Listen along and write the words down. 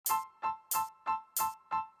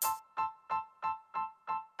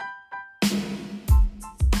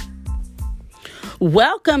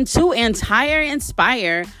Welcome to Entire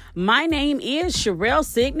Inspire. My name is Sherelle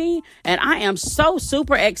Sidney, and I am so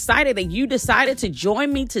super excited that you decided to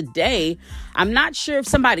join me today. I'm not sure if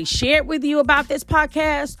somebody shared with you about this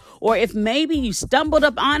podcast or if maybe you stumbled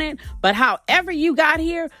up on it, but however you got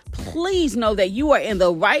here, please know that you are in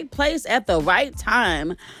the right place at the right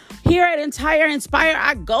time. Here at Entire Inspire,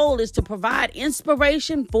 our goal is to provide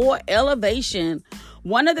inspiration for elevation.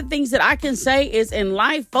 One of the things that I can say is in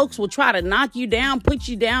life, folks will try to knock you down, put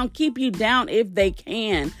you down, keep you down if they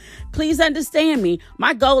can. Please understand me.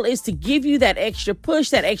 My goal is to give you that extra push,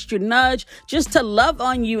 that extra nudge, just to love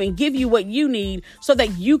on you and give you what you need so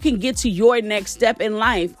that you can get to your next step in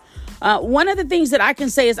life. One of the things that I can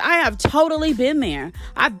say is I have totally been there.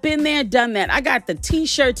 I've been there, done that. I got the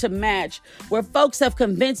t-shirt to match where folks have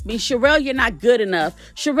convinced me, Sherelle, you're not good enough.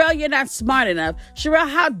 Sherelle, you're not smart enough. Sherelle,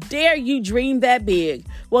 how dare you dream that big?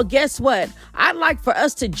 Well, guess what? I'd like for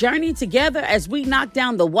us to journey together as we knock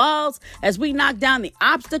down the walls, as we knock down the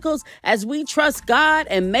obstacles, as we trust God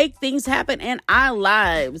and make things happen in our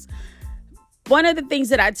lives. One of the things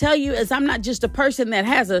that I tell you is I'm not just a person that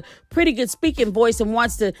has a pretty good speaking voice and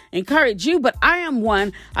wants to encourage you, but I am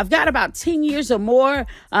one. I've got about 10 years or more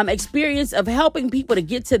experience of helping people to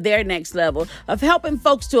get to their next level, of helping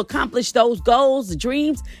folks to accomplish those goals, the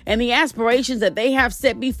dreams, and the aspirations that they have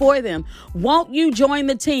set before them. Won't you join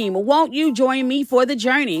the team? Won't you join me for the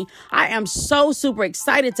journey? I am so super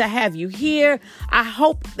excited to have you here. I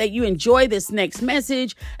hope that you enjoy this next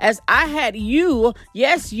message as I had you,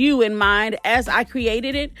 yes, you in mind as I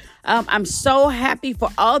created it. I'm so happy for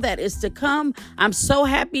all that is to come. I'm so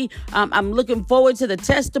happy. I'm looking forward to the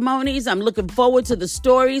testimonies. I'm looking forward to the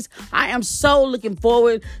stories. I am so looking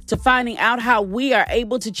forward to finding out how we are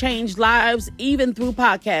able to change lives, even through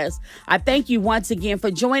podcasts. I thank you once again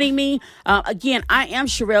for joining me. Again, I am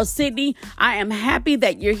Sherelle Sidney. I am happy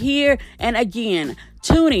that you're here. And again,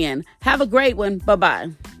 tune in. Have a great one.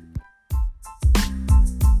 Bye-bye.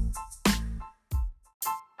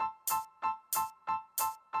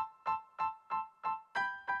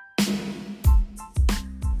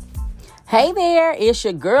 Hey there, it's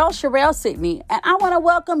your girl Sherelle Sidney, and I want to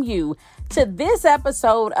welcome you to this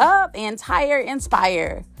episode of Entire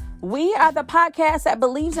Inspire. We are the podcast that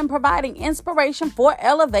believes in providing inspiration for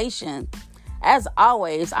elevation. As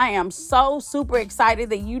always, I am so super excited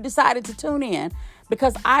that you decided to tune in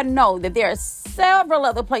because I know that there are several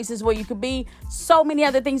other places where you could be, so many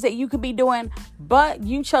other things that you could be doing, but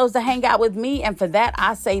you chose to hang out with me, and for that,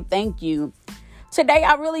 I say thank you. Today,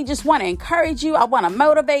 I really just want to encourage you. I want to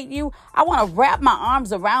motivate you. I want to wrap my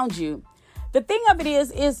arms around you. The thing of it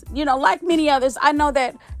is, like many others, I know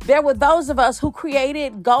that there were those of us who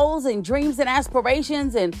created goals and dreams and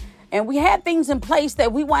aspirations, and we had things in place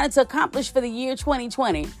that we wanted to accomplish for the year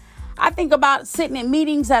 2020. I think about sitting in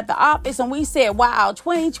meetings at the office and we said, wow,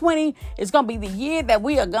 2020 is going to be the year that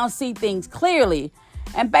we are going to see things clearly.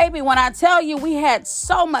 And baby, when I tell you we had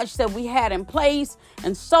so much that we had in place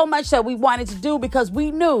and so much that we wanted to do because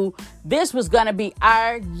we knew this was going to be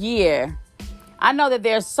our year. I know that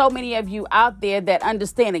there's so many of you out there that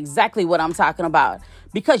understand exactly what I'm talking about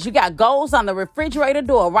because you got goals on the refrigerator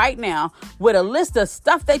door right now with a list of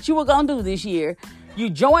stuff that you were going to do this year. You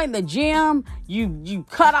joined the gym. You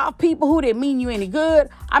cut off people who didn't mean you any good.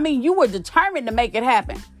 I mean, you were determined to make it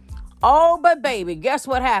happen. Oh, but baby, guess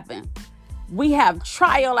what happened? We have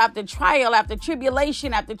trial after trial after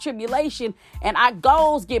tribulation, and our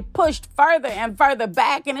goals get pushed further and further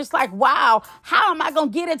back. And it's like, wow, how am I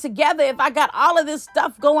going to get it together if I got all of this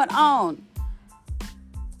stuff going on?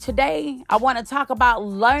 Today, I want to talk about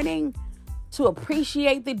learning to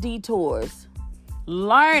appreciate the detours.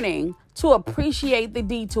 Learning to appreciate the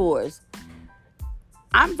detours.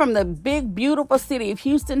 I'm from the big, beautiful city of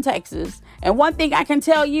Houston, Texas. And one thing I can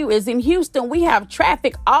tell you is in Houston, we have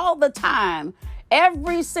traffic all the time.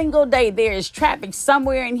 Every single day there is traffic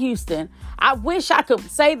somewhere in Houston. I wish I could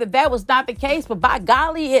say that was not the case, but by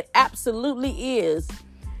golly, it absolutely is.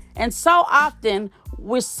 And so often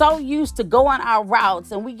we're so used to going our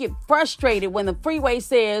routes and we get frustrated when the freeway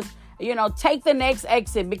says, take the next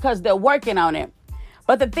exit because they're working on it.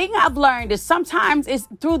 But the thing I've learned is sometimes it's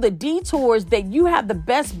through the detours that you have the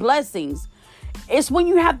best blessings. It's when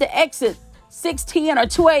you have to exit 610 or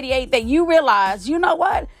 288 that you realize, you know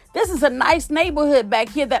what? This is a nice neighborhood back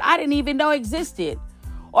here that I didn't even know existed.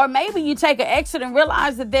 Or maybe you take an exit and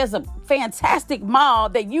realize that there's a fantastic mall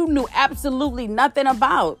that you knew absolutely nothing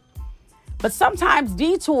about. But sometimes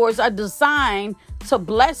detours are designed to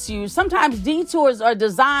bless you. Sometimes detours are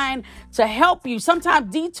designed to help you.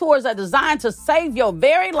 Sometimes detours are designed to save your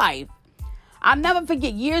very life. I'll never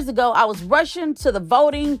forget years ago, I was rushing to the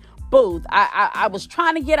voting booth. I was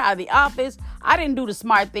trying to get out of the office. I didn't do the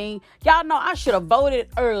smart thing. Y'all know I should have voted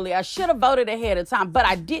early. I should have voted ahead of time, but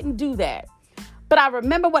I didn't do that. But I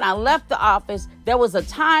remember when I left the office, there was a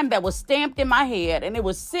time that was stamped in my head, and it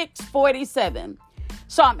was 6:47.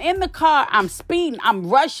 So I'm in the car, I'm speeding, I'm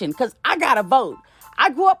rushing, because I got to vote. I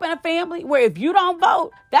grew up in a family where if you don't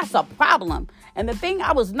vote, that's a problem. And the thing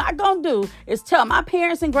I was not going to do is tell my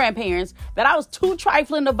parents and grandparents that I was too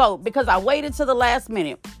trifling to vote because I waited to the last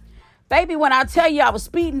minute. Baby, when I tell you I was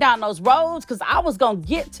speeding down those roads because I was going to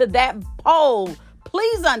get to that poll,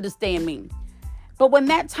 please understand me. But when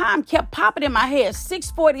that time kept popping in my head,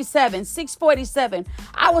 6:47,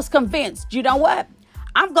 I was convinced, you know what?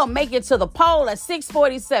 I'm going to make it to the poll at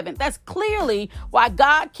 6:47. That's clearly why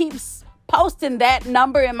God keeps posting that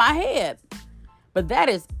number in my head. But that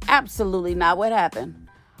is absolutely not what happened.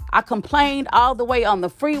 I complained all the way on the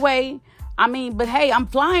freeway. But hey, I'm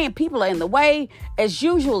flying. People are in the way. As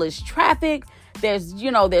usual, it's traffic. There's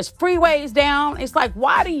freeways down. It's like,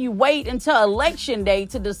 why do you wait until election day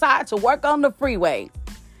to decide to work on the freeway?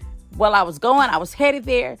 Well, I was headed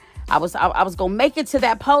there. I was going to make it to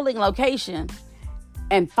that polling location.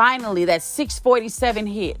 And finally, that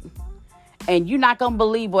 6:47 hit. And you're not going to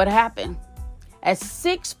believe what happened. At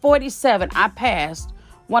 6:47, I passed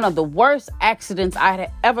one of the worst accidents I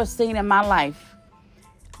had ever seen in my life.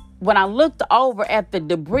 When I looked over at the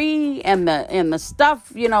debris and the stuff,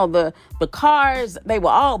 the cars, they were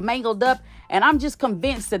all mangled up. And I'm just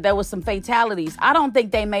convinced that there was some fatalities. I don't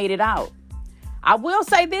think they made it out. I will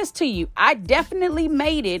say this to you. I definitely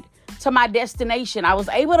made it to my destination. I was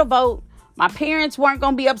able to vote. My parents weren't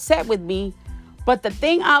going to be upset with me. But the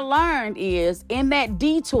thing I learned is in that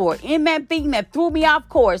detour, in that thing that threw me off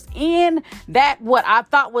course, in that what I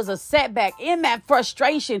thought was a setback, in that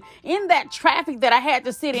frustration, in that traffic that I had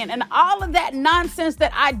to sit in, and all of that nonsense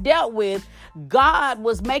that I dealt with, God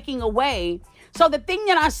was making a way. So the thing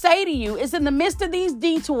that I say to you is in the midst of these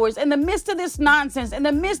detours, in the midst of this nonsense, in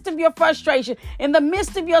the midst of your frustration, in the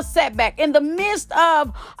midst of your setback, in the midst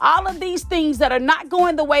of all of these things that are not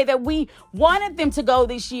going the way that we wanted them to go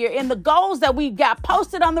this year, in the goals that we got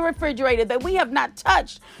posted on the refrigerator that we have not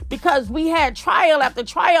touched because we had trial after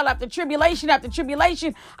trial after tribulation,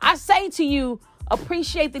 I say to you,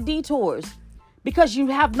 appreciate the detours because you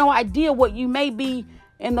have no idea what you may be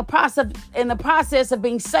in the process of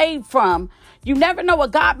being saved from. You never know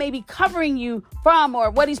what God may be covering you from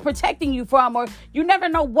or what he's protecting you from, or you never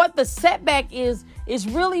know what the setback is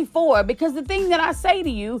really for, because the thing that I say to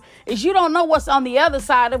you is you don't know what's on the other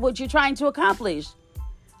side of what you're trying to accomplish.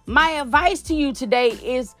 My advice to you today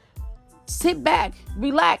is sit back,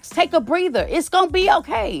 relax, take a breather. It's going to be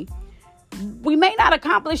okay. We may not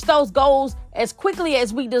accomplish those goals as quickly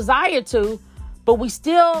as we desire to, but we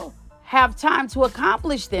still have time to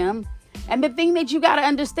accomplish them. And the thing that you got to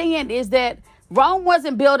understand is that Rome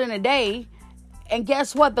wasn't built in a day. And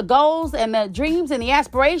guess what? The goals and the dreams and the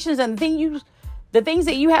aspirations and the things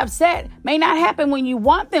that you have set may not happen when you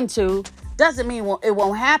want them to. Doesn't mean it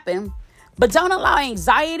won't happen. But don't allow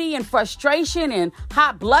anxiety and frustration and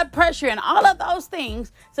high blood pressure and all of those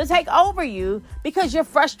things to take over you because you're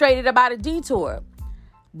frustrated about a detour.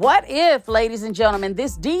 What if, ladies and gentlemen,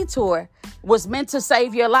 this detour was meant to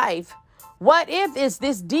save your life? What if it's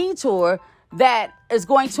this detour that is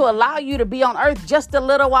going to allow you to be on earth just a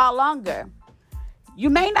little while longer? You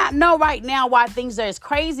may not know right now why things are as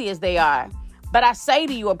crazy as they are, but I say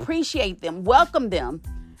to you, appreciate them, welcome them,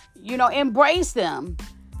 embrace them.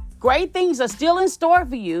 Great things are still in store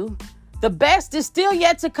for you. The best is still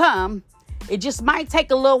yet to come. It just might take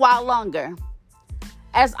a little while longer.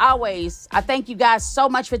 As always, I thank you guys so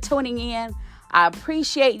much for tuning in. I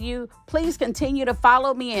appreciate you. Please continue to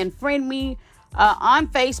follow me and friend me on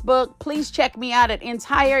Facebook. Please check me out at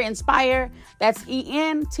Entire Inspire. That's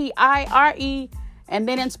ENTIRE. And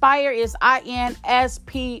then Inspire is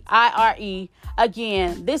INSPIRE.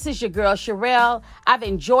 Again, this is your girl, Sherelle. I've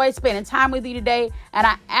enjoyed spending time with you today, and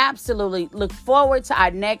I absolutely look forward to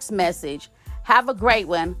our next message. Have a great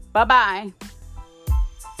one. Bye-bye.